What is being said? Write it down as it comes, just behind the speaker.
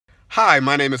Hi,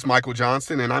 my name is Michael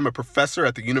Johnson, and I'm a professor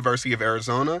at the University of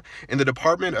Arizona in the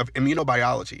Department of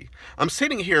Immunobiology. I'm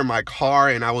sitting here in my car,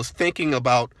 and I was thinking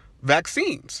about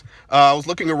vaccines. I was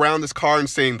looking around this car and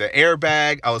seeing the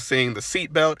airbag, I was seeing the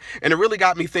seatbelt, and it really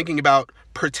got me thinking about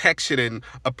protection and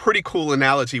a pretty cool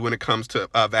analogy when it comes to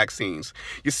vaccines.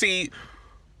 You see,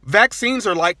 vaccines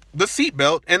are like the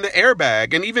seatbelt and the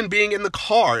airbag and even being in the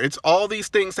car. It's all these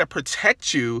things that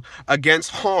protect you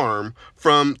against harm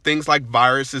from things like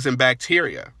viruses and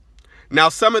bacteria. Now,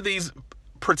 some of these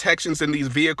protections in these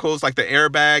vehicles, like the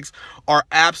airbags, are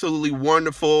absolutely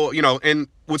wonderful, and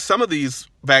with some of these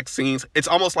vaccines, it's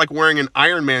almost like wearing an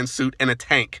Iron Man suit and a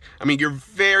tank. I mean, you're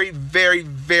very, very,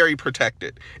 very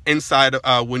protected inside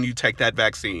when you take that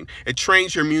vaccine. It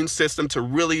trains your immune system to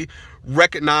really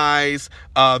recognize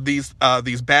these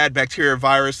bad bacteria,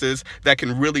 viruses that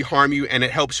can really harm you, and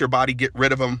it helps your body get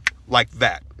rid of them like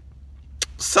that.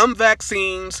 Some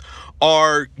vaccines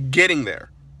are getting there.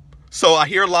 So I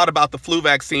hear a lot about the flu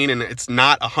vaccine, and it's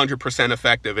not 100%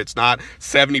 effective. It's not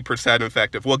 70%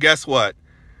 effective. Well, guess what?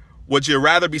 Would you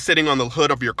rather be sitting on the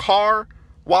hood of your car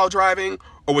while driving,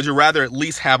 or would you rather at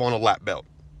least have on a lap belt?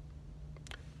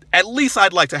 At least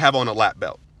I'd like to have on a lap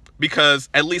belt, because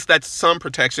at least that's some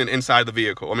protection inside the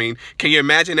vehicle. I mean, can you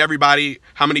imagine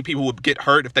how many people would get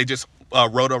hurt if they just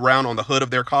rode around on the hood of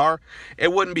their car?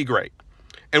 It wouldn't be great.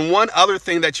 And one other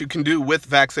thing that you can do with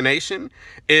vaccination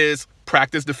is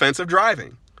practice defensive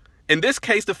driving. In this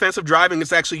case, defensive driving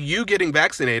is actually you getting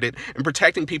vaccinated and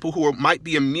protecting people who might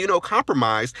be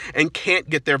immunocompromised and can't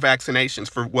get their vaccinations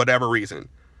for whatever reason.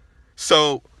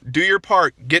 So do your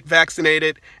part, get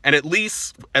vaccinated, and at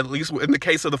least in the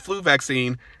case of the flu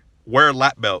vaccine, wear a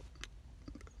lap belt.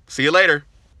 See you later.